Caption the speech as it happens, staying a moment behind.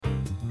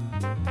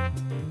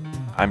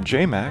I'm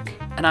JMac,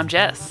 And I'm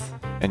Jess.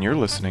 and you're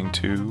listening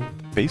to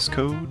Base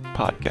Code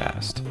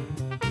Podcast.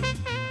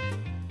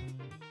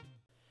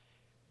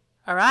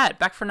 All right,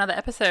 back for another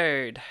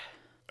episode.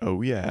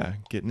 Oh yeah,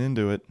 getting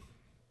into it.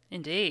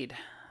 Indeed.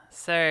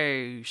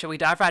 So, shall we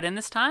dive right in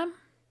this time?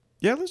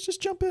 Yeah, let's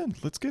just jump in.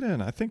 Let's get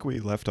in. I think we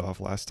left off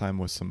last time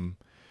with some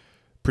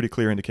pretty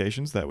clear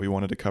indications that we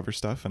wanted to cover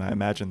stuff, and I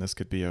imagine this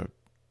could be a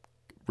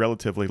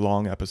relatively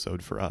long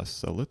episode for us.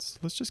 So let's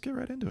just get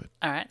right into it.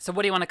 All right, so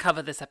what do you want to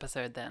cover this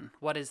episode then?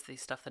 What is the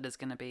stuff that is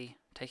going to be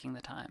taking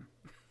the time?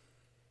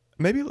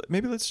 Maybe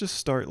let's just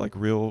start like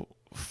real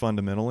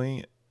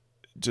fundamentally,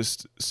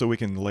 just so we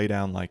can lay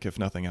down, like, if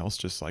nothing else,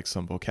 just like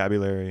some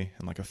vocabulary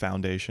and like a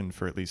foundation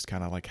for at least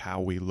kind of like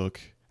how we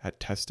look at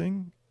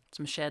testing.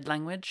 Some shared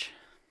language?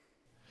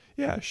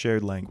 Yeah,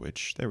 shared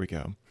language. There we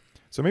go.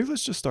 So maybe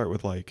let's just start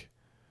with like,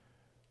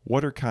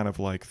 what are kind of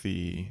like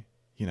the,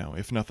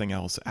 if nothing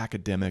else,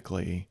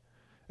 academically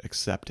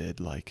accepted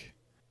like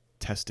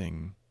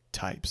testing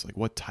types? Like,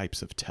 what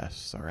types of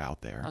tests are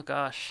out there? Oh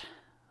gosh,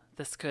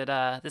 this could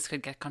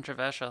get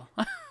controversial.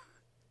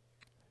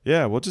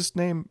 Yeah, we'll just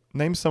name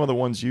some of the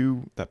ones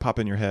that pop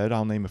in your head.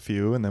 I'll name a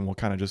few, and then we'll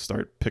kind of just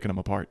start picking them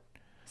apart.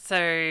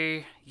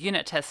 So,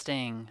 unit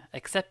testing,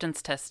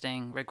 acceptance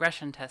testing,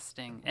 regression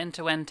testing,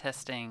 end-to-end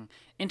testing,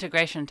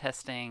 integration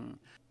testing.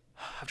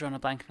 I've drawn a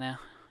blank now.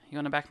 You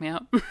want to back me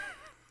up?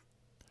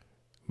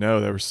 No,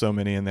 there were so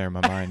many in there.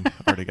 My mind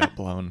already got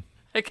blown.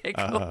 Okay,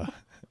 cool.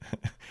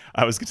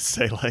 I was going to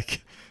say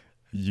like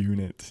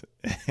unit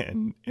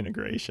and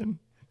integration.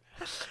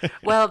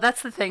 Well,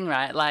 that's the thing,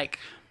 right? Like,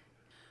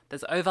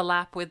 there's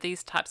overlap with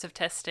these types of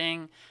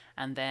testing,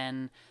 and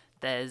then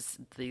there's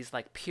these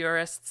like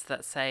purists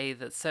that say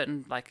that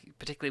certain, like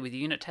particularly with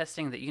unit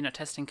testing, that unit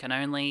testing can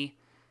only,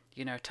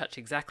 touch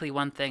exactly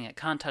one thing. It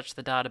can't touch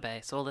the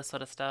database, all this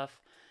sort of stuff.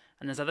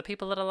 And there's other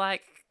people that are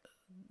like,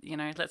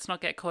 let's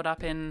not get caught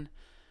up in,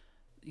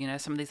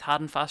 some of these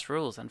hard and fast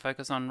rules and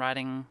focus on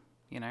writing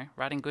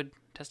good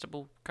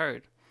testable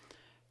code.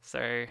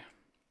 So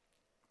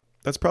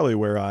that's probably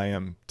where I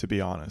am, to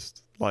be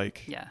honest.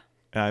 Like, yeah.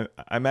 I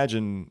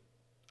imagine,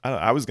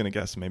 I was going to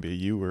guess maybe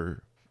you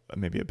were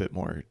maybe a bit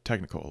more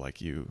technical,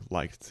 like you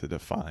like to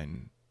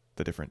define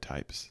the different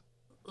types.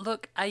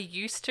 Look, I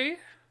used to,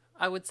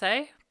 I would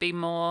say, be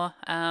more...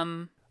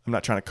 I'm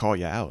not trying to call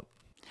you out.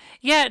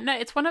 Yeah, no,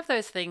 it's one of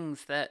those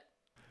things that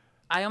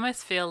I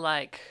almost feel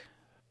like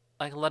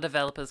a lot of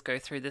developers go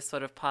through this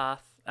sort of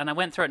path, and I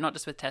went through it not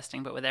just with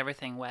testing, but with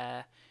everything,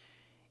 where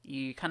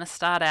you kind of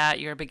start out,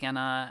 you're a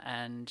beginner,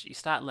 and you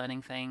start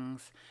learning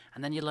things,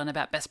 and then you learn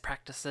about best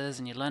practices,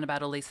 and you learn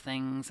about all these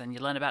things, and you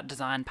learn about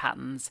design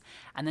patterns,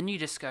 and then you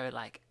just go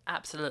like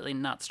absolutely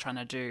nuts trying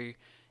to do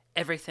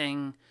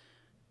everything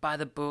by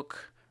the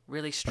book,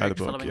 really strict,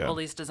 following all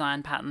these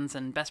design patterns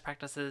and best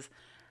practices.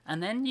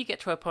 And then you get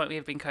to a point where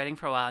you've been coding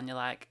for a while, and you're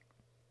like,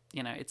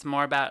 it's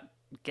more about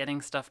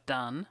getting stuff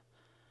done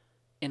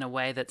in a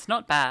way that's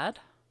not bad,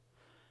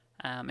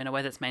 in a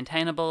way that's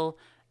maintainable,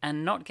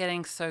 and not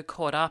getting so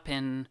caught up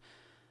in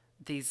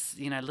these,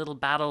 little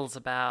battles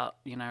about,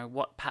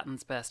 what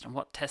pattern's best and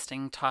what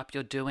testing type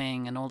you're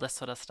doing and all this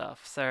sort of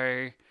stuff.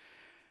 So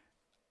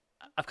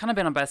I've kind of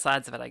been on both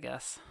sides of it, I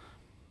guess.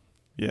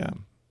 Yeah.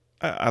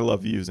 I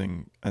love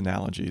using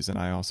analogies, and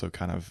I also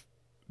kind of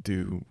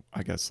do,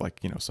 I guess, like,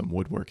 some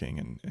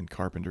woodworking and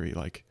carpentry,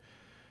 like,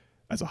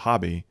 as a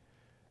hobby.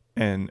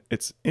 And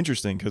it's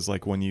interesting because,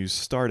 like, when you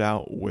start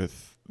out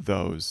with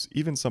those,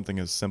 even something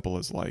as simple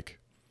as like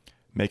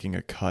making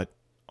a cut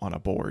on a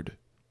board,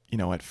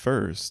 at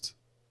first,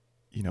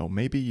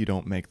 maybe you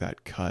don't make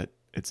that cut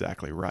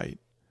exactly right.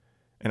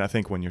 And I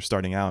think when you're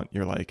starting out,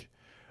 you're like,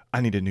 I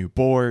need a new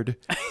board,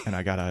 and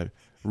I gotta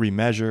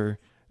remeasure,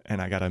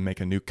 and I gotta make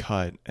a new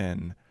cut,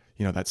 and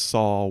that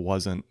saw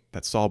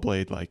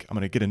blade, like, I'm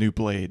gonna get a new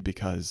blade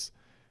because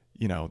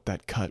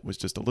that cut was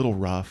just a little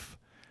rough.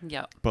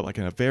 Yeah. But like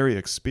in a very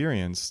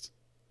experienced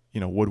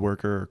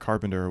woodworker or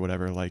carpenter or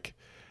whatever, like,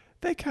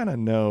 they kind of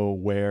know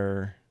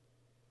where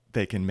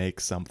they can make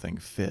something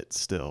fit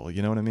still.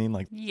 You know what I mean?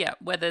 Like, yeah,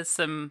 where there's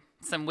some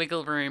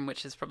wiggle room,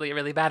 which is probably a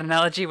really bad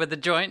analogy with the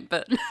joint,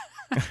 but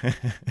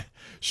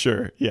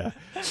sure, yeah.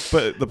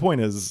 But the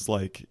point is,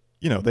 like,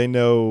 they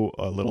know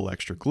a little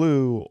extra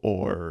glue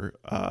or,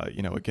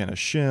 again, a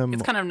shim.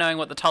 It's kind of knowing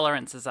what the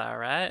tolerances are,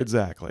 right?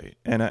 Exactly.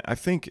 And I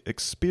think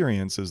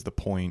experience is the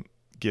point,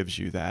 gives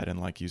you that. And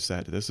like you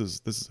said, this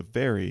is a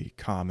very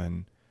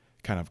common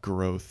kind of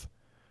growth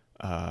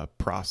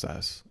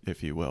process,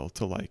 if you will,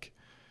 to like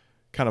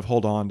kind of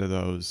hold on to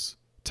those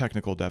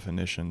technical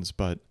definitions.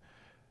 But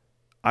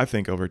I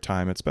think over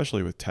time,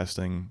 especially with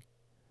testing,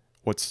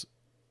 what's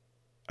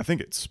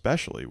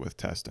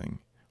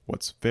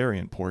very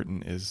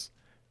important is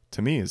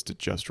to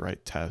just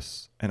write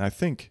tests. And I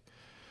think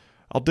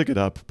I'll dig it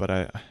up,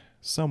 but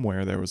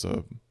somewhere there was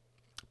a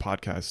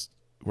podcast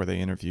where they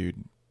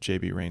interviewed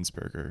JB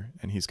Rainsberger,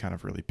 and he's kind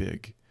of really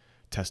big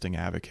testing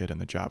advocate in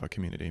the Java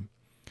community.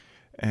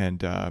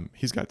 And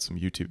he's got some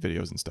YouTube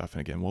videos and stuff. And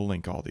again, we'll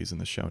link all these in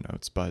the show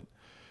notes. But,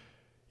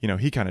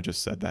 he kind of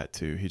just said that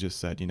too. He just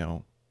said,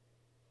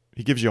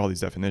 he gives you all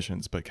these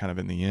definitions, but kind of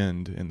in the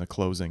end, in the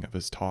closing of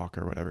his talk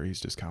or whatever, he's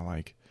just kind of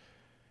like,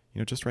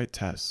 just write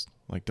tests.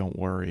 Like, don't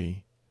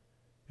worry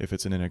if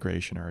it's an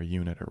integration or a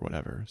unit or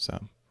whatever.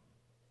 So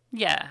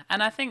Yeah,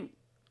 and I think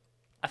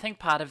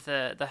part of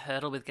the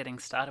hurdle with getting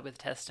started with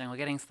testing or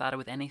getting started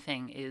with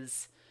anything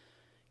is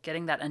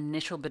getting that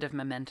initial bit of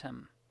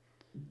momentum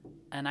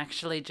and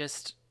actually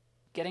just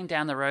getting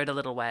down the road a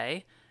little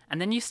way. And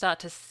then you start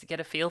to get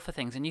a feel for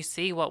things and you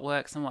see what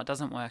works and what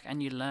doesn't work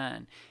and you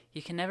learn.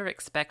 You can never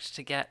expect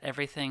to get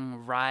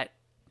everything right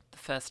the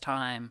first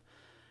time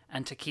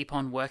and to keep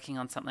on working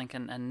on something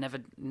and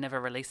never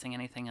releasing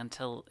anything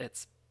until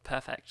it's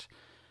perfect.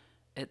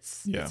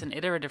 It's an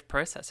iterative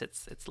process.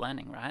 It's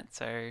learning, right?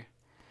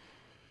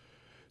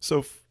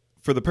 So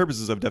for the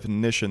purposes of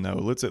definition, though,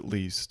 let's at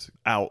least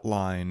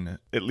outline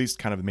at least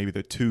kind of maybe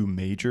the two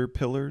major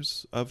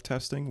pillars of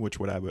testing, which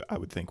I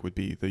would think would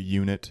be the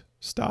unit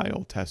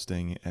style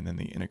testing and then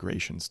the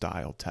integration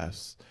style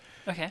tests.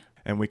 Okay.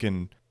 And we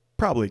can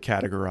probably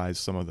categorize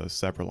some of the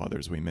several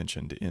others we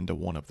mentioned into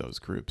one of those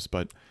groups.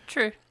 But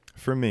true.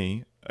 For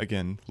me,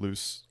 again,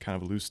 loose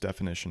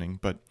definitioning,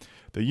 but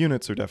the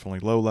units are definitely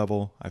low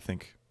level. I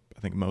think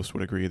most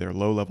would agree they're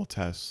low level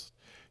tests.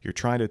 You're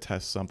trying to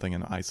test something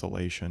in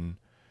isolation.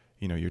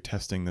 You're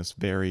testing this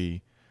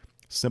very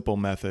simple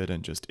method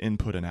and just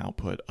input and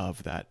output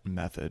of that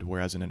method.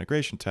 Whereas an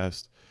integration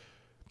test,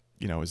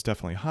 is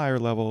definitely higher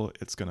level.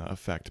 It's going to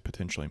affect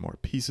potentially more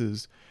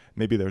pieces.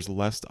 Maybe there's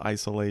less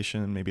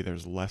isolation. Maybe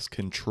there's less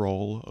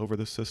control over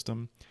the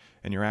system.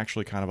 And you're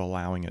actually kind of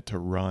allowing it to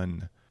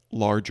run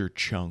larger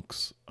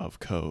chunks of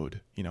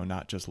code,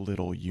 not just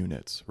little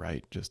units,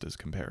 right? Just as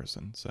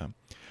comparison. So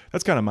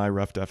that's kind of my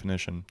rough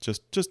definition,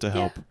 just to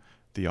help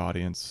the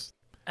audience.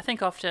 I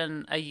think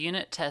often a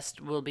unit test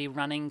will be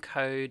running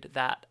code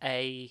that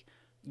a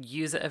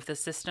user of the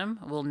system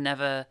will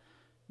never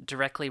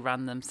directly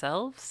run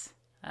themselves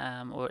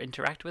or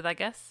interact with, I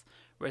guess.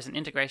 Whereas an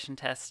integration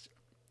test,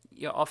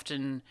 you're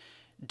often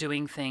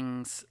doing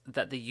things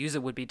that the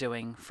user would be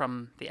doing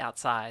from the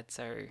outside.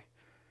 So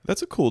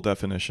that's a cool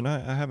definition.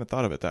 I haven't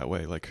thought of it that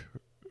way. Like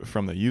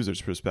from the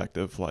user's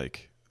perspective,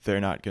 like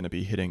they're not going to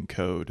be hitting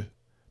code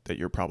that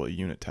you're probably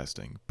unit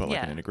testing, but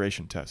like an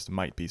integration test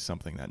might be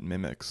something that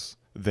mimics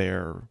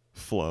their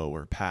flow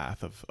or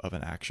path of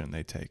an action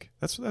they take.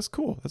 That's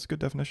cool. That's a good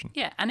definition.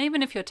 Yeah, and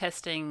even if you're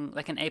testing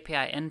like an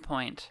API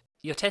endpoint,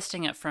 you're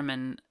testing it from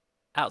an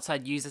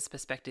outside user's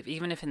perspective,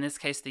 even if in this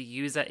case the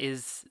user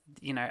is,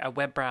 a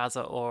web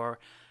browser or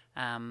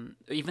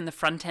even the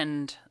front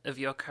end of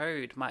your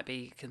code might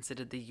be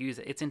considered the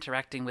user. It's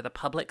interacting with a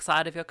public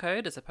side of your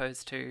code as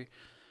opposed to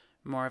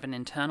more of an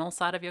internal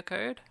side of your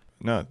code.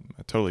 No,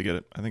 I totally get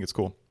it. I think it's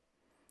cool.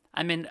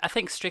 I mean, I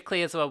think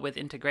strictly as well with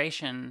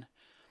integration,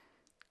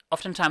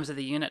 oftentimes with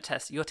a unit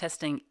test, you're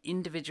testing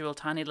individual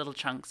tiny little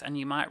chunks and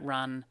you might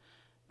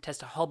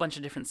test a whole bunch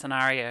of different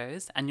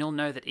scenarios and you'll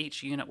know that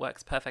each unit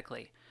works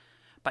perfectly.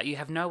 But you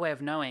have no way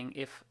of knowing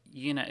if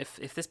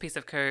this piece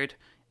of code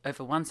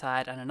over one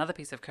side and another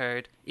piece of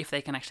code, if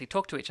they can actually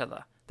talk to each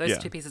other. Those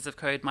two pieces of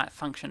code might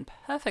function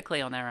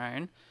perfectly on their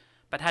own,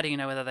 but how do you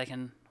know whether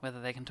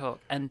they can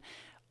talk? And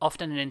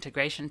often an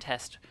integration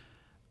test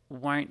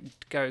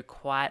won't go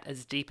quite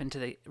as deep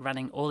into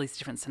running all these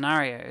different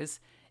scenarios.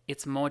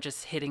 It's more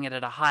just hitting it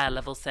at a higher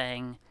level,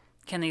 saying,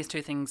 can these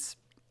two things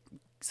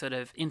sort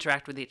of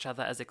interact with each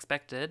other as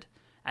expected?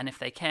 And if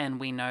they can,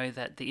 we know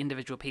that the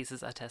individual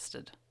pieces are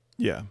tested.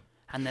 Yeah.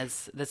 And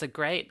there's a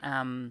great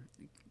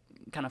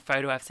kind of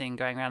photo I've seen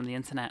going around on the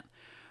internet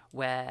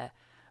where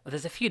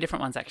there's a few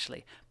different ones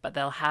actually, but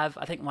they'll have,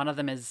 I think one of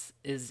them is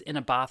in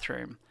a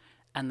bathroom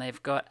and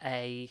they've got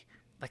a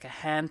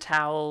hand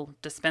towel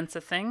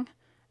dispenser thing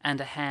and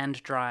a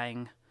hand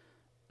drying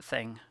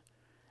thing.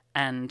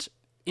 And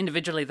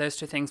individually those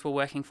two things were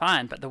working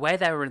fine, but the way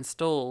they were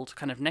installed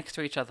kind of next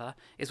to each other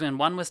is when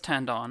one was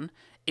turned on,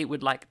 it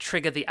would like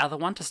trigger the other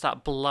one to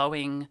start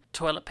blowing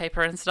toilet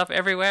paper and stuff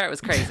everywhere. It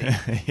was crazy.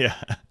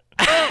 Yeah.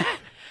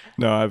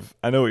 No,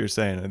 I know what you're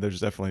saying, and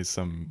there's definitely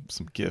some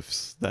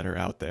GIFs that are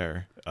out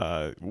there.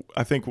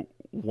 I think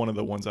one of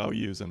the ones I'll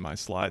use in my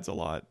slides a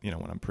lot, when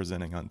I'm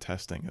presenting on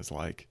testing, is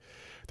like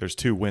there's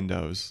two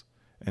windows,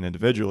 and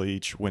individually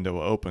each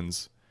window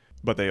opens,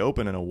 but they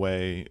open in a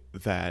way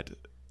that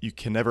you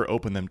can never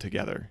open them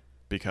together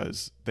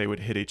because they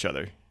would hit each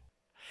other.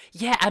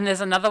 Yeah, and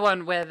there's another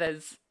one where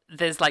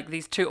there's like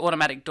these two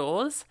automatic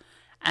doors,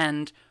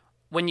 and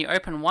when you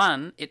open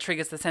one, it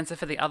triggers the sensor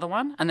for the other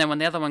one. And then when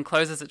the other one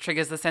closes, it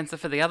triggers the sensor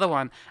for the other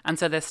one. And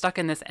so they're stuck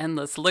in this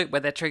endless loop where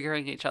they're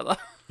triggering each other.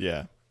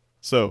 Yeah.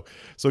 So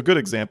good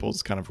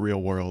examples, kind of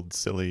real world,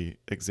 silly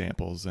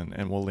examples.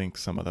 And we'll link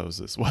some of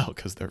those as well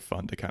because they're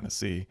fun to kind of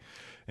see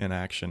in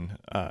action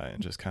and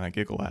just kind of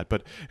giggle at.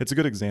 But it's a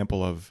good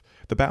example of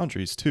the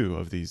boundaries, too,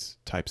 of these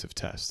types of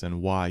tests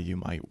and why you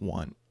might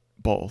want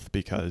both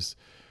because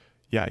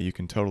yeah, you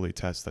can totally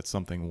test that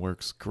something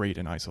works great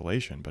in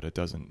isolation, but it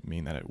doesn't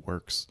mean that it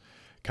works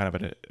kind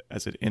of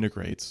as it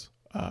integrates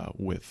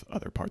with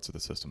other parts of the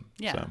system.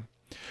 Yeah. So.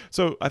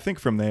 So I think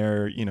from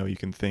there, you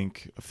can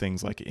think of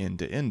things like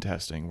end-to-end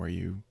testing, where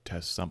you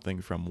test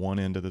something from one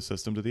end of the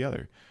system to the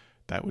other.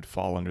 That would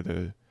fall under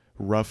the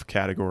rough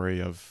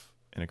category of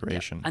Yep.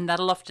 integration. And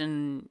that'll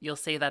often, you'll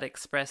see that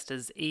expressed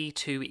as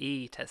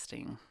E2E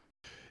testing.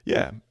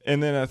 Yeah.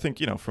 And then I think,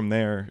 from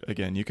there,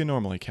 again, you can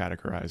normally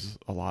categorize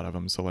a lot of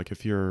them. So like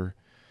if you're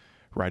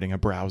writing a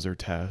browser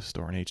test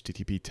or an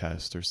HTTP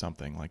test or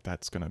something, like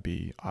that's going to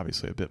be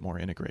obviously a bit more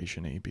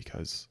integration-y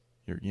because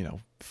you're,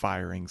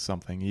 firing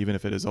something, even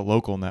if it is a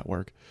local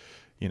network,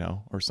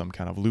 or some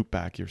kind of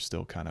loopback, you're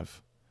still kind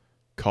of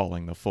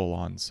calling the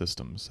full-on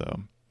system.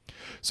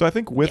 So I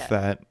think with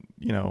that,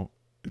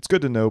 it's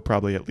good to know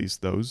probably at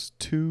least those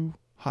two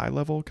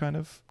high-level kind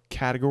of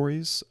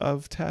categories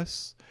of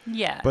tests.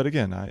 Yeah. But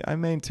again, I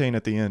maintain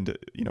at the end,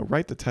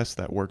 write the test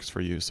that works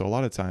for you. So a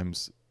lot of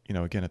times,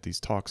 again, at these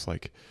talks,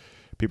 like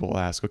people will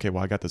ask, okay,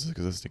 well, I got this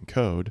existing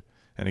code.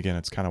 And again,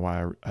 it's kind of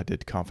why I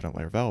did Confident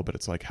Laravel, but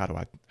it's like, how do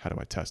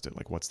I test it?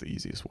 Like, what's the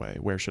easiest way?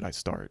 Where should I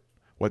start?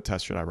 What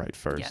test should I write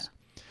first?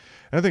 Yeah.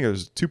 And I think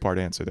there's a two-part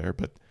answer there,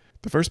 but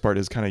the first part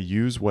is kind of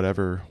use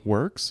whatever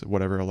works,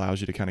 whatever allows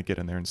you to kind of get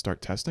in there and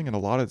start testing. And a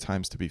lot of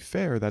times, to be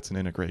fair, that's an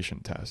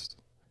integration test.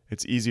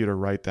 It's easier to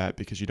write that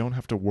because you don't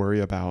have to worry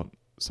about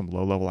some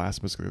low-level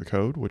aspects of the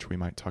code, which we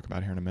might talk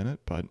about here in a minute,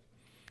 but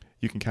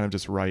you can kind of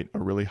just write a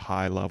really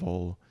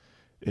high-level,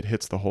 it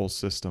hits the whole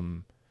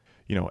system,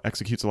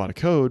 executes a lot of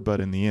code, but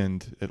in the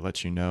end, it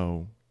lets you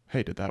know,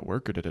 hey, did that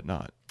work or did it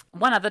not?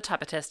 One other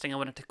type of testing I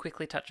wanted to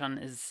quickly touch on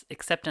is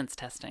acceptance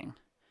testing.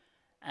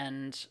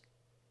 And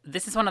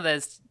this is one of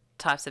those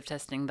types of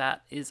testing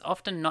that is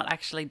often not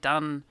actually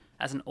done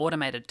as an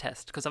automated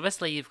test, because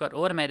obviously you've got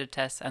automated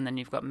tests and then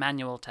you've got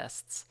manual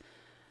tests.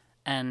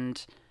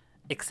 And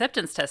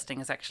acceptance testing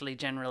is actually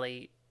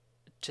generally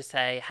to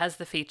say, has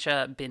the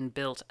feature been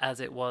built as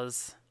it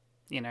was,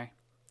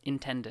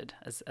 intended,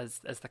 as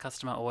the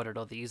customer ordered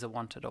or the user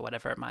wanted or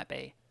whatever it might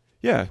be?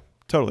 Yeah,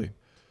 totally.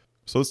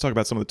 So let's talk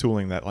about some of the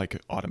tooling that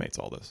like automates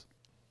all this.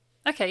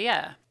 Okay,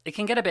 yeah. It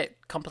can get a bit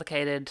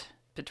complicated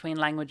between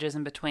languages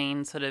and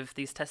between sort of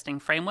these testing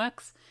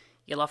frameworks.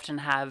 You'll often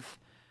have,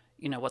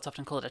 what's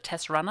often called a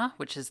test runner,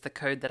 which is the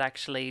code that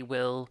actually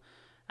will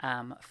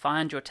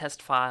find your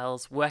test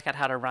files, work out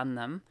how to run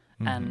them,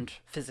 and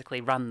physically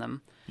run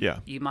them. Yeah.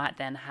 You might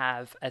then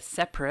have a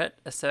separate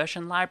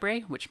assertion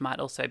library, which might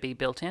also be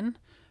built in,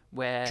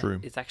 where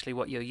it's actually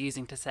what you're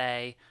using to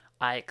say,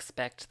 I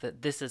expect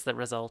that this is the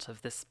result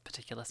of this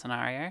particular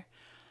scenario.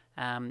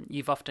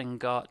 You've often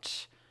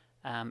got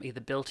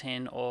either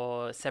built-in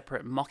or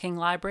separate mocking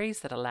libraries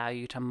that allow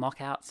you to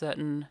mock out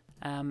certain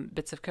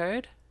bits of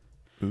code.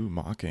 Ooh,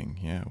 mocking.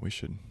 Yeah, we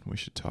should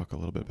talk a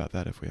little bit about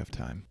that if we have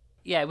time.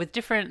 Yeah, with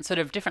different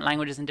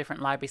languages and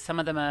different libraries, some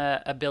of them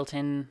are built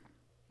in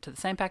to the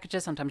same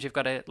packages. Sometimes you've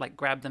got to like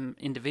grab them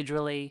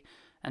individually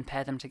and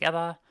pair them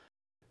together.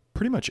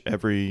 Pretty much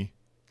every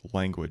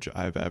language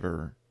I've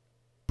ever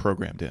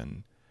programmed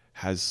in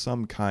has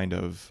some kind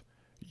of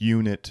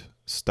unit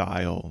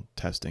style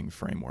testing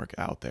framework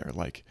out there.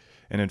 Like,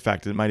 and in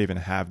fact, it might even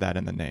have that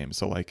in the name.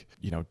 So like,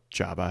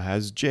 Java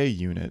has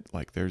JUnit,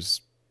 like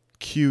there's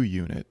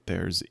QUnit,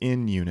 there's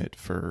InUnit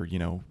for,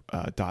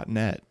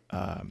 .NET.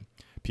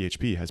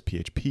 PHP has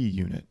PHP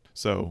unit.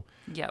 So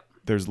Yep.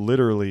 There's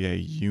literally a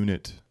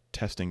unit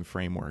testing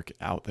framework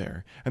out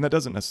there. And that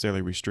doesn't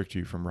necessarily restrict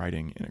you from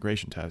writing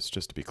integration tests,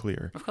 just to be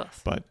clear. Of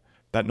course. But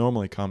that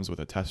normally comes with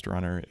a test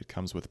runner. It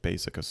comes with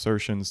basic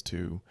assertions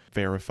to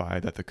verify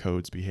that the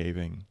code's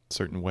behaving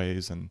certain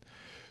ways. And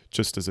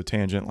just as a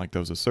tangent, like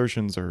those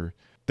assertions are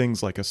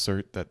things like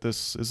assert that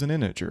this is an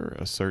integer,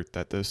 assert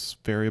that this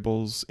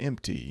variable's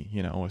empty,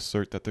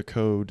 assert that the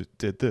code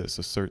did this,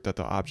 assert that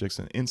the object's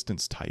an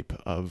instance type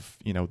of,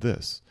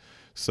 this.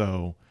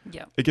 So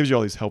It gives you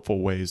all these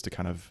helpful ways to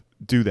kind of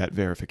do that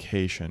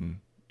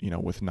verification,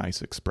 with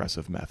nice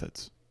expressive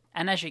methods.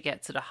 And as you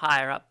get sort of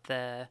higher up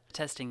the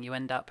testing, you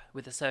end up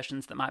with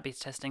assertions that might be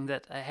testing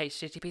that a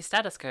HTTP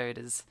status code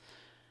is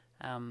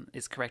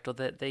correct, or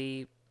that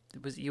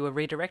you were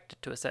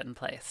redirected to a certain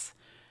place.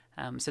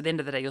 So at the end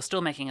of the day, you're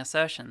still making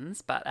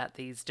assertions, but at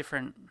these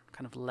different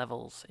kind of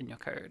levels in your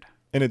code.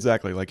 And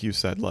exactly, like you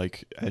said,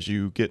 like as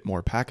you get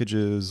more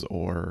packages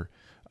or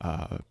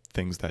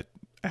things that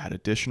add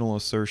additional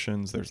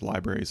assertions, there's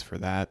libraries for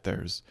that.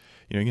 There's,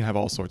 you can have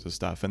all sorts of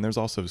stuff. And there's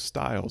also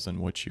styles in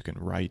which you can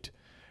write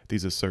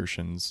these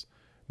assertions.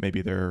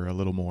 Maybe they're a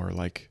little more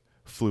like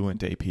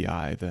Fluent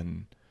API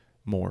than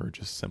more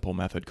just simple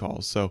method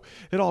calls. So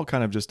it all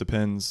kind of just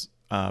depends.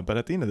 But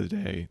at the end of the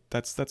day,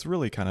 that's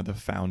really kind of the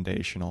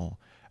foundational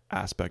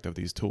aspect of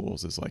these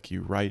tools is like you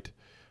write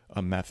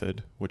a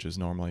method, which is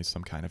normally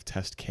some kind of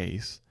test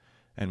case.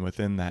 And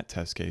within that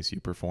test case, you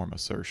perform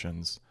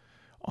assertions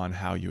on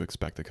how you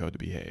expect the code to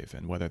behave.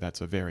 And whether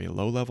that's a very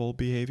low-level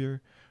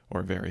behavior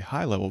or a very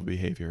high-level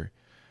behavior,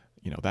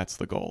 that's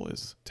the goal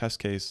is test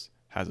case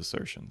has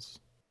assertions.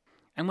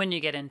 And when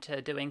you get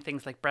into doing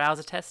things like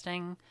browser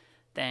testing,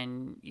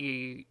 then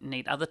you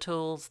need other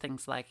tools,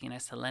 things like,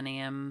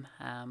 Selenium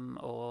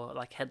or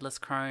like Headless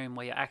Chrome,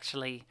 where you're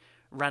actually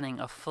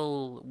running a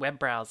full web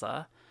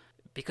browser.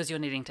 because you're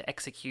needing to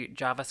execute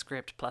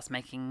JavaScript plus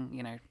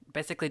making,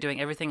 basically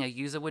doing everything a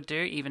user would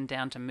do, even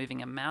down to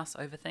moving a mouse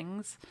over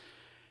things,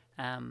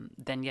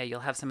 then yeah,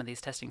 you'll have some of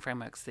these testing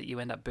frameworks that you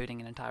end up booting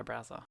an entire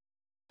browser.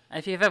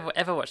 If you've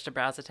ever watched a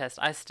browser test,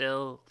 I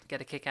still get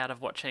a kick out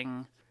of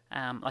watching,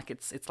 like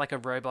it's like a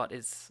robot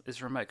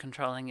is remote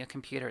controlling your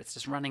computer. It's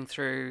just running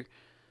through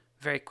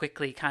very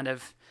quickly, kind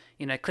of,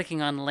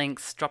 clicking on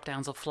links, drop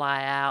downs will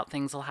fly out,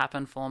 things will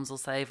happen, forms will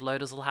save,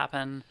 loaders will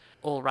happen,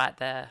 all right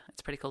there.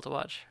 It's pretty cool to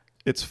watch.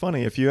 It's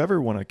funny, if you ever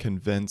want to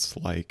convince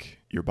like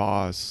your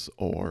boss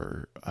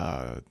or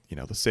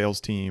the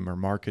sales team or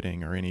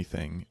marketing or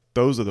anything,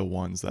 those are the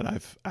ones that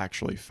I've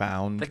actually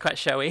found. They're quite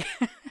showy.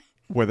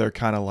 Where they're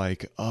kind of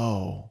like,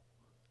 oh,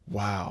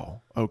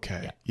 wow,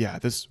 okay, yeah,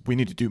 this, we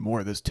need to do more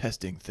of this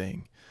testing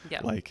thing. Yeah.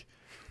 Like,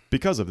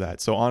 because of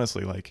that. So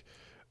honestly, like,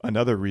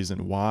 another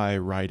reason why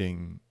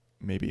writing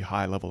maybe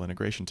high level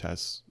integration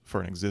tests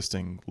for an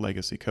existing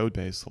legacy code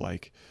base,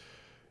 like,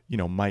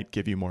 might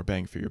give you more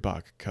bang for your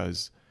buck,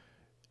 because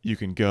you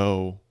can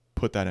go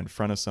put that in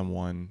front of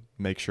someone,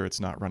 make sure it's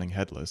not running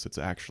headless. It's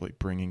actually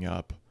bringing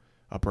up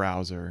a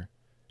browser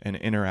and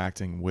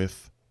interacting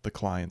with the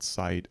client's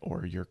site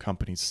or your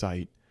company's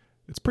site.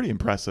 It's pretty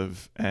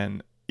impressive.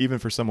 And even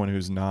for someone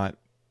who's not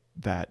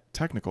that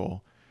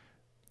technical,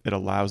 it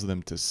allows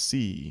them to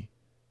see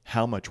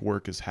how much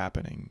work is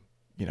happening,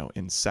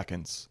 in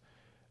seconds.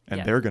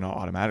 And they're going to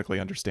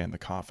automatically understand the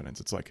confidence.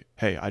 It's like,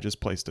 hey, I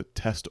just placed a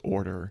test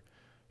order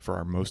for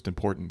our most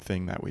important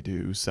thing that we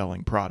do,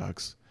 selling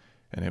products,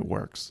 and it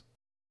works.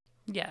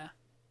 Yeah.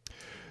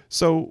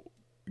 So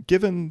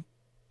given,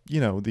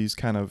 these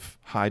kind of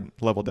high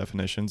level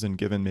definitions, and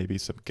given maybe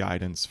some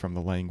guidance from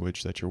the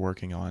language that you're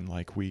working on,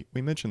 like we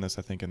mentioned this,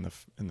 I think in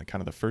the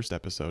kind of the first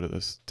episode of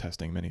this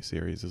testing mini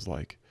series, is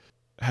like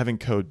having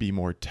code be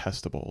more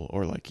testable,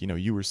 or like,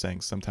 you were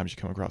saying sometimes you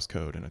come across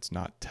code and it's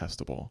not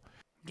testable.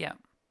 Yeah.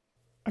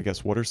 I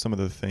guess, what are some of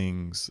the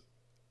things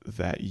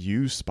that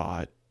you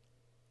spot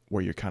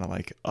where you're kind of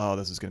like, oh,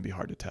 this is going to be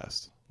hard to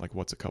test? Like,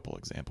 what's a couple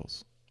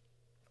examples?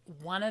 There's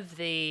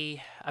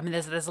a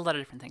lot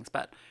of different things,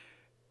 but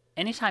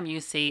anytime you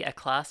see a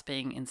class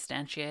being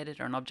instantiated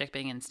or an object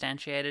being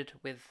instantiated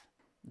with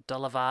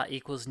 $var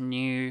equals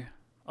new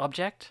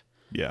object,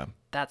 yeah,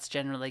 that's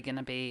generally going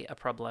to be a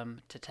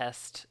problem to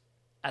test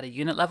at a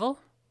unit level.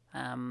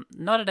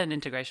 Not at an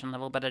integration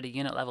level, but at a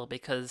unit level,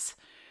 because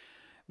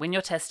when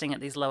you're testing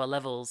at these lower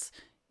levels,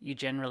 you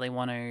generally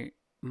want to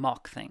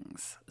mock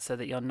things so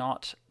that you're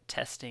not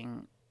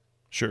testing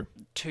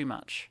too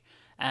much.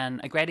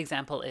 And a great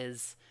example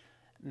is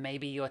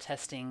maybe you're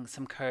testing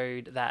some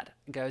code that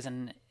goes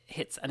and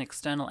hits an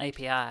external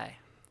API.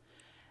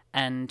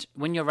 And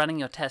when you're running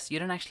your test, you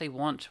don't actually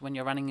want, when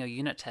you're running your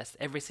unit test,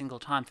 every single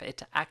time for it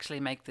to actually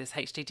make this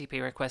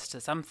HTTP request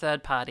to some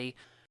third party.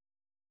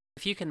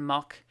 If you can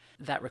mock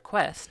that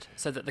request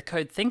so that the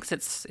code thinks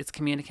it's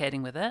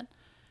communicating with it,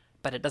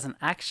 but it doesn't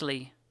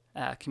actually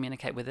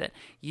communicate with it,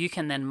 you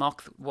can then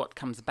mock what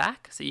comes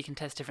back, so you can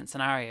test different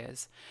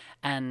scenarios.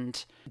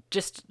 And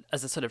just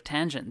as a sort of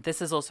tangent,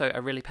 this is also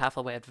a really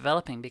powerful way of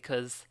developing,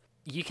 because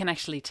you can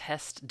actually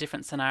test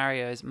different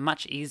scenarios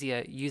much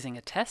easier using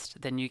a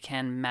test than you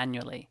can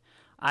manually.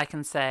 I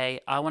can say,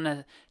 I want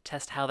to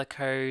test how the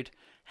code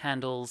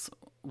handles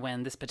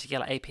when this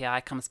particular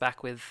API comes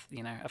back with,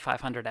 a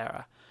 500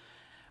 error.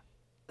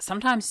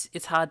 Sometimes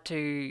it's hard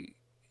to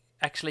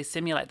actually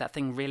simulate that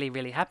thing really,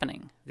 really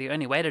happening. The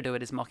only way to do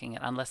it is mocking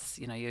it, unless,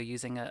 you're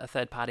using a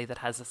third party that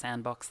has a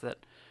sandbox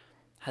that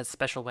has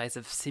special ways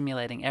of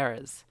simulating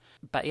errors.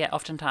 But yeah,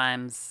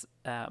 oftentimes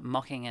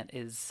mocking it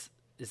is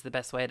the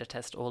best way to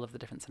test all of the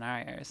different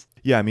scenarios.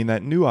 Yeah, I mean,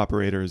 that new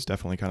operator is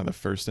definitely kind of the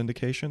first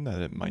indication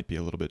that it might be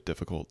a little bit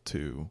difficult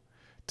to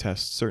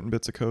test certain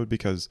bits of code,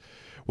 because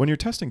when you're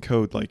testing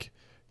code, like,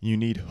 you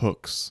need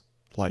hooks.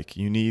 Like,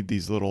 you need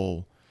these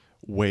little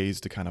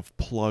ways to kind of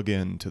plug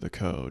into the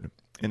code.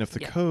 And if the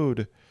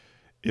code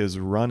is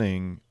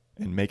running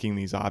and making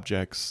these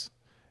objects,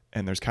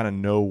 and there's kind of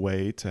no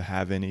way to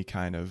have any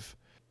kind of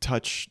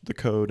touch the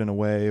code in a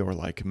way, or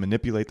like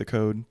manipulate the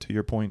code, to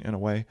your point, in a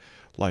way,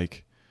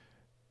 like,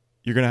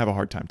 you're going to have a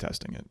hard time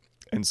testing it.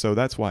 And so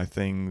that's why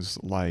things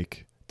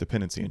like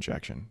dependency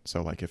injection,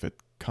 so like if it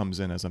comes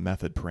in as a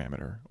method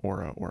parameter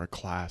or a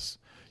class,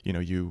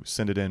 you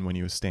send it in when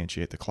you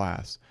instantiate the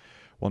class.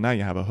 Well, now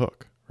you have a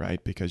hook,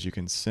 right? Because you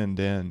can send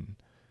in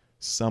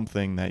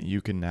something that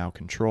you can now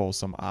control,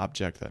 some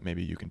object that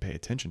maybe you can pay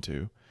attention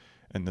to.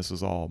 And this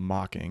is all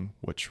mocking,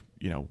 which,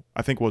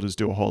 I think we'll just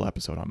do a whole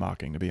episode on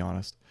mocking, to be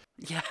honest.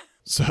 Yeah.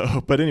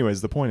 So, but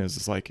anyways, the point is,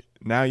 it's like,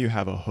 now you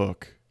have a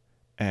hook,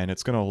 and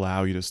it's going to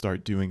allow you to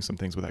start doing some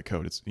things with that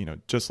code. It's,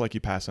 just like you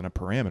pass in a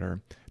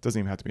parameter, it doesn't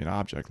even have to be an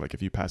object. Like,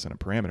 if you pass in a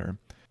parameter,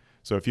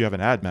 so if you have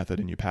an add method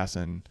and you pass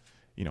in,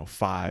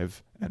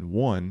 5 and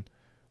 1,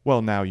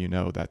 well, now you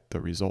know that the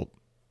result,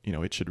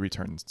 it should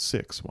return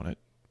 6 when it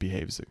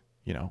behaves,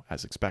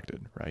 as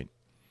expected, right?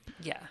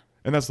 Yeah.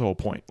 And that's the whole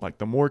point. Like,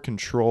 the more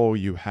control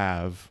you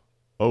have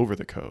over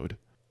the code,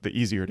 the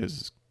easier it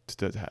is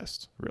to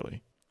test,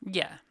 really.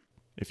 Yeah.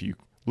 If you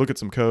look at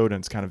some code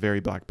and it's kind of very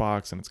black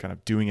box and it's kind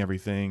of doing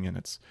everything and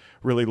it's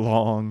really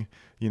long,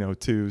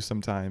 too.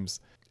 Sometimes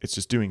it's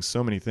just doing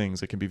so many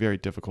things. It can be very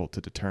difficult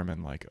to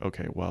determine like,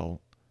 okay,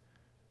 well,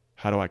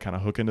 how do I kind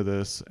of hook into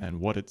this and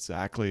what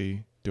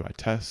exactly do I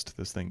test?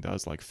 This thing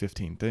does like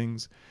 15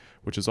 things,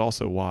 which is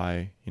also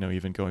why,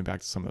 even going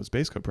back to some of those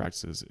base code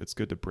practices, it's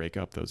good to break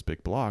up those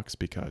big blocks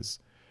because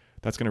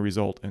that's going to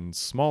result in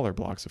smaller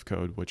blocks of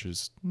code, which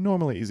is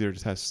normally easier to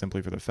test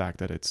simply for the fact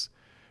that it's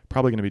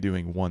probably going to be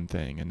doing one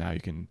thing. And now you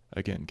can,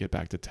 again, get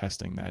back to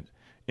testing that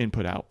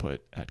input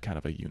output at kind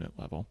of a unit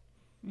level.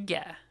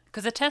 Yeah,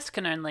 because a test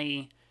can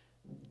only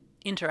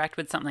interact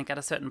with something at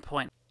a certain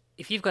point.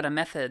 If you've got a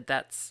method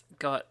that's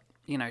got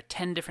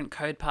 10 different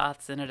code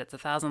paths in it, it's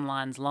 1,000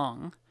 lines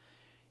long,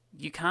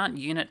 you can't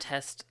unit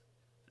test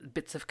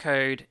bits of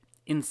code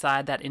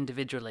inside that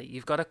individually.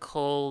 You've got to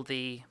call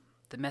the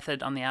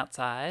method on the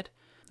outside,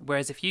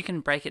 whereas if you can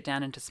break it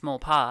down into small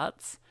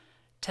parts,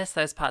 test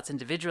those parts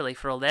individually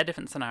for all their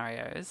different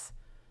scenarios,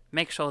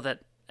 make sure that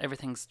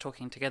everything's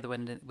talking together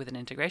with an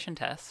integration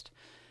test,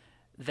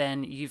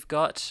 then you've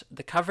got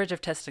the coverage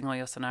of testing all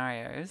your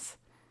scenarios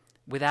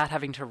without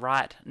having to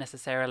write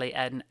necessarily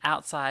an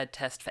outside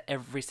test for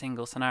every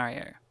single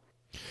scenario.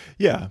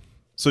 Yeah.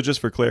 So just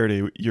for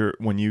clarity,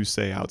 when you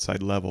say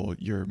outside level,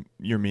 you're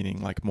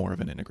meaning like more of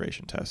an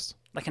integration test,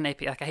 like an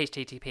API, like a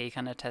HTTP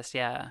kind of test.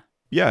 Yeah.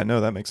 Yeah. No,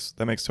 that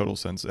makes total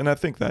sense, and I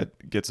think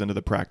that gets into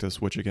the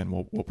practice, which again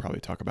we'll probably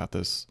talk about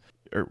this.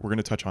 Or we're going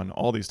to touch on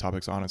all these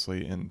topics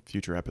honestly in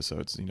future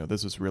episodes.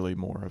 This is really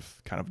more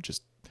of kind of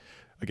just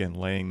again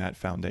laying that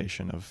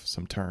foundation of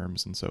some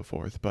terms and so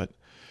forth, but.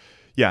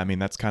 Yeah, I mean,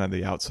 that's kind of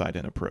the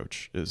outside-in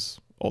approach is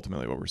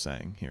ultimately what we're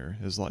saying here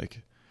is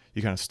like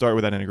you kind of start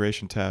with that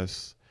integration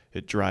test.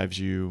 It drives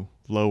you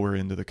lower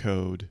into the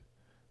code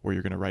where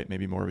you're going to write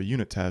maybe more of a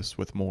unit test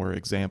with more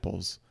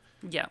examples.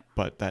 Yeah.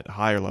 But that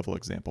higher level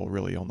example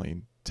really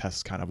only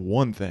tests kind of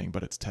one thing,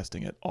 but it's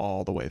testing it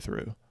all the way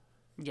through.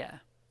 Yeah.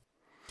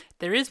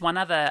 There is one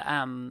other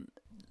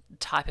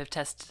type of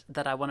test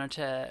that I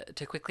wanted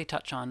to quickly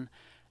touch on,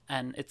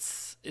 and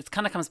it's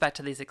kind of comes back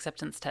to these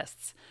acceptance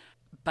tests.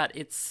 But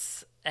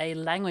it's a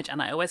language,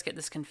 and I always get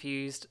this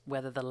confused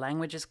whether the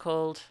language is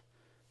called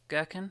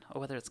Gherkin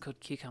or whether it's called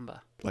Cucumber.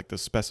 Like the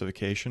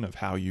specification of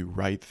how you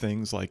write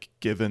things, like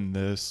given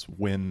this,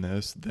 when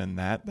this, then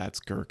that, that's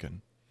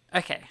Gherkin.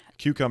 Okay.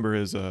 Cucumber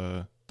is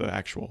the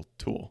actual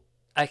tool.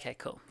 Okay,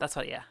 cool. That's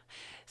what, yeah.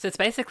 So it's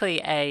basically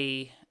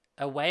a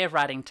way of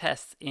writing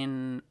tests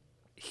in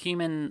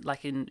human,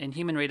 like in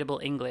human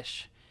readable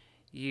English.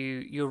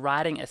 You're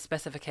writing a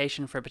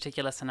specification for a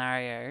particular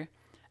scenario.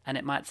 And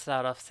it might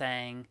start off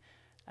saying,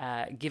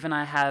 given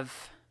I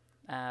have,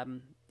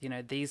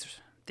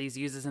 these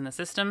users in the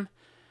system,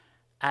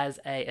 as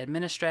a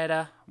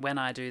administrator, when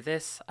I do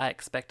this, I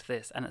expect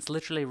this. And it's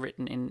literally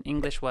written in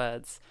English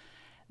words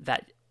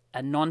that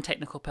a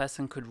non-technical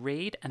person could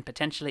read and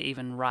potentially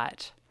even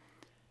write.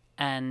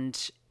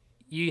 And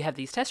you have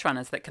these test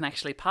runners that can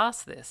actually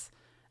pass this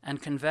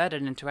and convert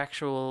it into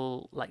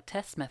actual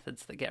test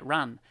methods that get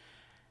run.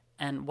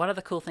 And one of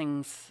the cool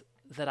things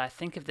that I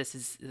think with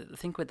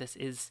this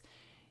is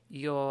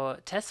your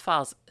test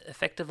files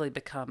effectively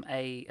become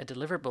a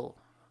deliverable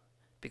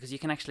because you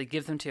can actually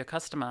give them to your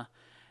customer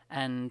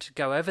and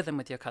go over them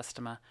with your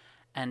customer.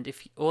 And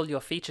if all your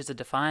features are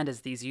defined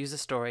as these user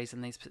stories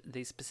and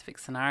these specific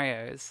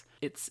scenarios,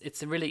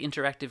 it's a really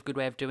interactive, good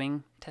way of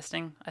doing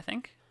testing, I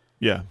think.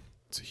 Yeah,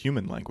 it's a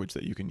human language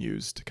that you can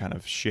use to kind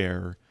of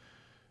share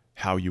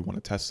how you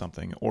want to test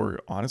something.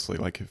 Or honestly,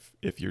 like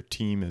if your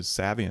team is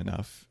savvy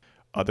enough,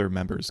 other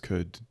members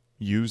could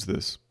use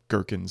this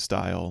Gherkin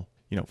style,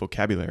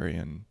 vocabulary,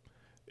 and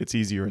it's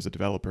easier as a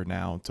developer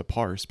now to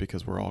parse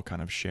because we're all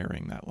kind of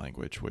sharing that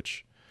language,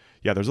 which,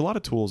 yeah, there's a lot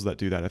of tools that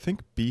do that. I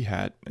think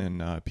Behat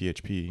and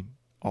PHP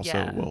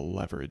also will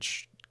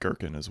leverage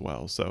Gherkin as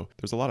well. So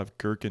there's a lot of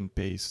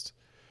Gherkin-based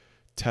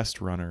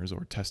test runners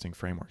or testing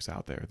frameworks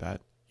out there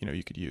that,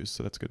 you could use.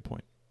 So that's a good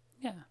point.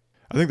 Yeah.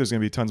 I think there's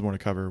going to be tons more to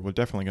cover. We're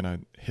definitely going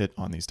to hit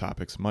on these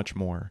topics much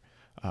more,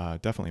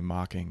 definitely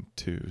mocking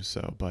too.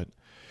 So, but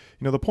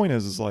the point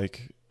is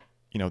like,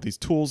 these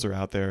tools are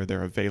out there.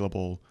 They're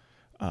available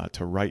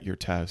to write your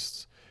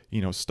tests.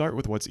 Start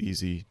with what's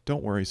easy.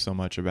 Don't worry so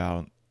much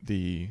about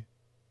the,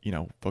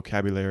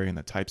 vocabulary and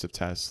the types of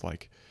tests.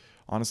 Like,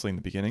 honestly, in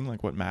the beginning,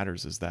 like what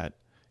matters is that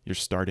you're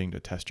starting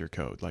to test your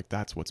code. Like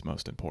that's what's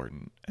most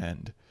important.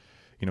 And,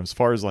 as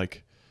far as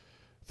like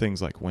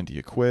things like when do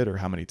you quit or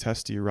how many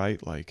tests do you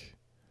write, like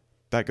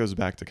that goes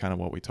back to kind of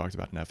what we talked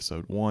about in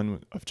episode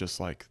 1 of just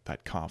like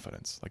that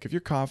confidence. Like if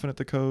you're confident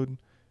the code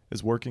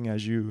is working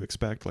as you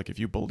expect, like if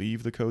you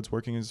believe the code's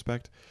working as you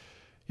expect,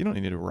 you don't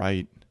need to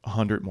write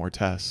 100 more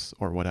tests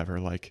or whatever.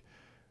 Like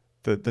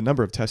the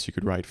number of tests you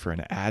could write for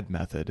an add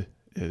method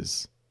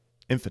is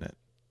infinite.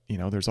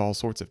 There's all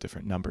sorts of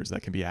different numbers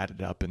that can be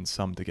added up and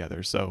summed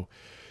together. So,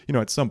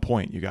 at some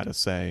point you got to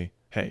say,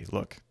 hey,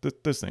 look,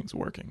 this thing's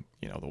working,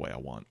 the way I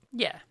want.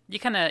 Yeah.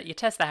 You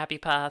test the happy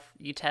path.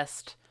 You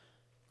test,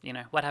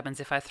 what happens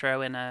if I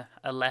throw in a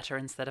letter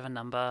instead of a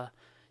number.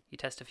 You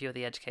test a few of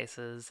the edge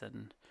cases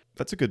and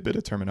That's a good bit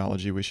of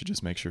terminology we should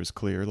just make sure is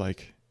clear,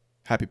 like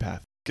happy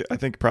path. I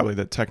think probably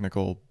the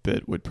technical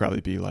bit would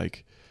probably be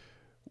like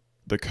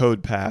the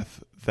code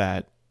path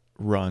that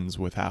runs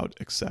without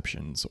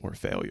exceptions or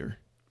failure.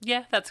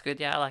 Yeah, that's good.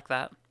 Yeah, I like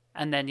that.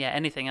 And then, yeah,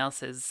 anything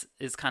else is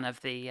kind of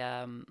the,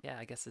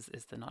 I guess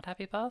is the not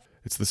happy path?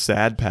 It's the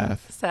sad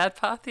path. Sad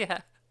path,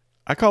 yeah.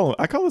 I call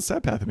it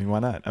sad path. I mean, why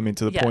not? I mean,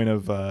 to the Yeah. point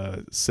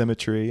of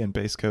symmetry and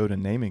base code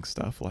and naming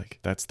stuff, like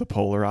that's the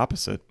polar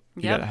opposite.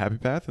 You Yep. got a happy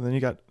path and then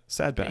you got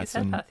sad Got your paths.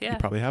 sad And path, yeah. you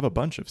probably have a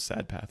bunch of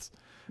sad paths.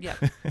 Yeah.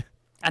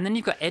 And then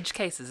you've got edge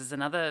cases is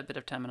another bit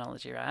of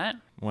terminology, right?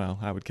 Well,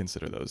 I would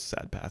consider those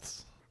sad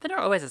paths. They're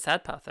not always a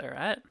sad path though,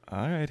 right?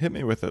 All right, hit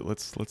me with it.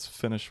 Let's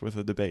finish with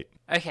a debate.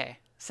 Okay,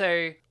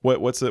 so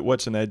What's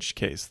an edge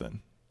case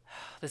then?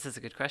 this is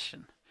a good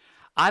question.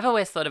 I've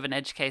always thought of an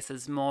edge case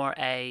as more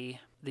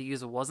the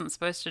user wasn't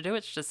supposed to do.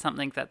 It's just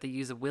something that the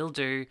user will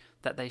do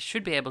that they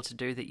should be able to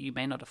do that you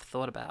may not have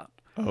thought about.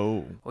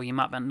 Oh. Or you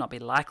might not be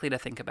likely to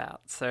think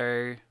about.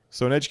 So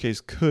an edge case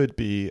could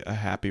be a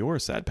happy or a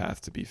sad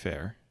path, to be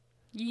fair.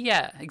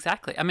 yeah,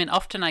 exactly. I mean,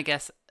 often I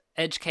guess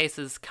edge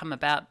cases come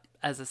about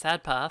as a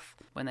sad path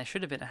when they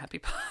should have been a happy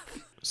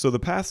path. So the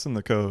paths in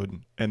the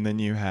code, and then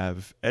you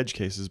have edge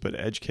cases, but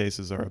edge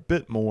cases are a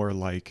bit more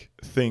like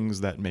things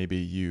that maybe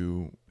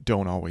you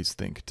don't always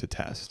think to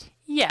test.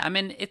 Yeah, I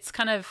mean, it's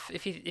kind of,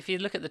 if you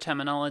look at the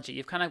terminology,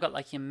 you've kind of got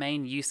like your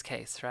main use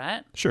case,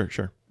 right? Sure.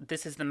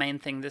 This is the main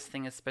thing this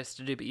thing is supposed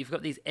to do, but you've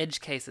got these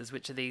edge cases,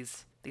 which are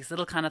these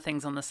little kind of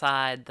things on the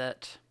side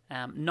that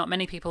not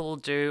many people will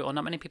do or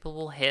not many people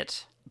will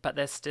hit, but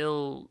they're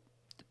still,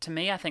 to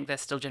me, I think they're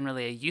still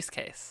generally a use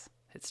case.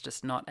 It's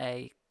just not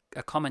a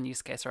common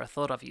use case or a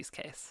thought of use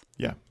case.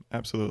 Yeah,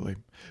 absolutely.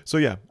 So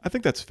yeah, I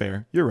think that's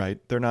fair. You're right.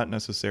 They're not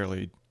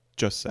necessarily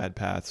just sad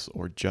paths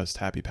or just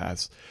happy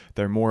paths.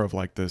 They're more of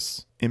like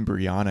this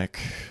embryonic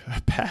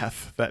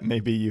path that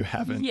maybe you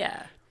haven't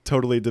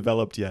totally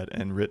developed yet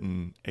and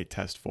written a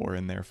test for,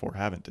 and therefore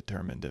haven't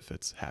determined if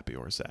it's happy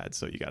or sad.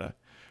 So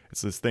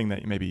it's this thing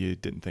that maybe you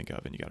didn't think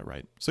of and you gotta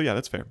write. So yeah,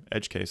 that's fair.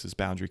 Edge cases,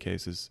 boundary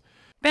cases.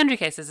 Boundary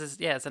cases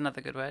is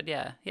another good word.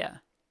 Yeah.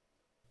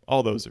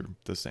 All those are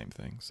the same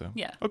thing. So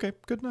Yeah. Okay,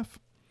 good enough.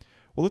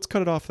 Well, let's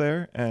cut it off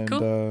there. And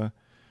Cool.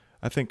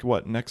 I think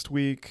next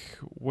week,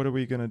 what are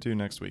we going to do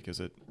next week? Is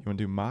it, you want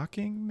to do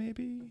mocking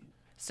maybe?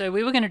 So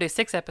we were going to do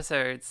 6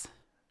 episodes.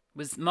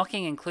 Was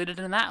mocking included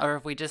in that, or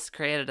have we just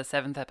created a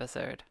 7th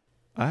episode?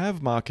 I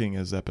have mocking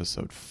as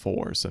episode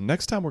 4. So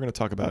next time we're going to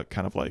talk about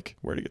kind of like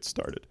where to get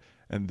started.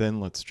 And then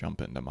let's jump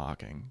into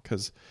mocking.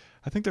 Because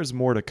I think there's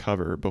more to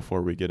cover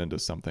before we get into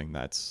something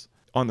that's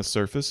on the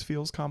surface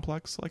feels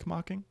complex like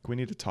mocking. We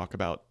need to talk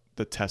about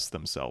the tests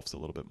themselves a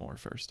little bit more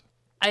first.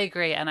 I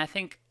agree, and I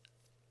think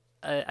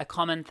a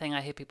common thing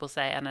I hear people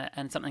say,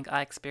 and something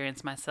I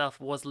experienced myself,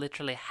 was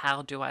literally,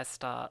 how do I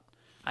start?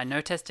 I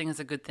know testing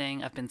is a good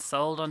thing. I've been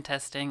sold on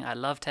testing. I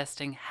love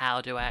testing. How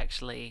do I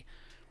actually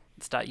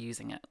start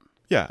using it?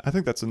 Yeah, I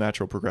think that's a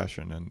natural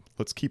progression, and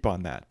let's keep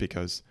on that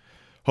because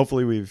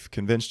hopefully we've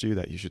convinced you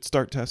that you should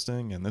start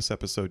testing, and this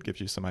episode gives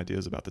you some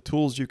ideas about the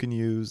tools you can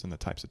use and the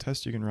types of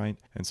tests you can write.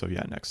 And so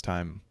yeah, next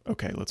time,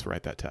 okay, let's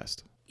write that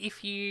test.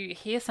 If you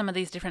hear some of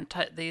these different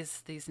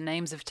these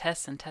names of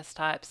tests and test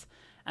types,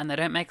 and they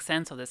don't make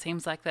sense or there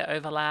seems like they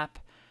overlap,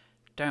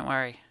 don't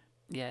worry.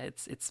 Yeah,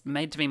 it's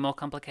made to be more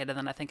complicated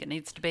than I think it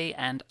needs to be,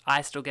 and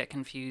I still get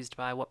confused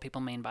by what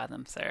people mean by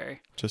them. So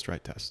just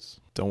write tests.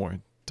 Don't worry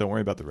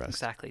about the rest.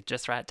 Exactly,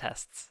 just write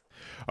tests.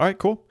 All right,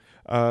 cool.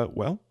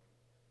 Well,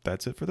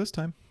 that's it for this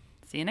time.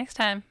 See you next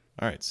time.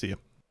 All right, see you.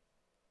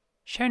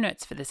 Show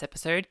notes for this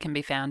episode can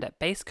be found at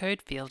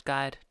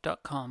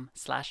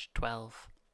basecodefieldguide.com/12.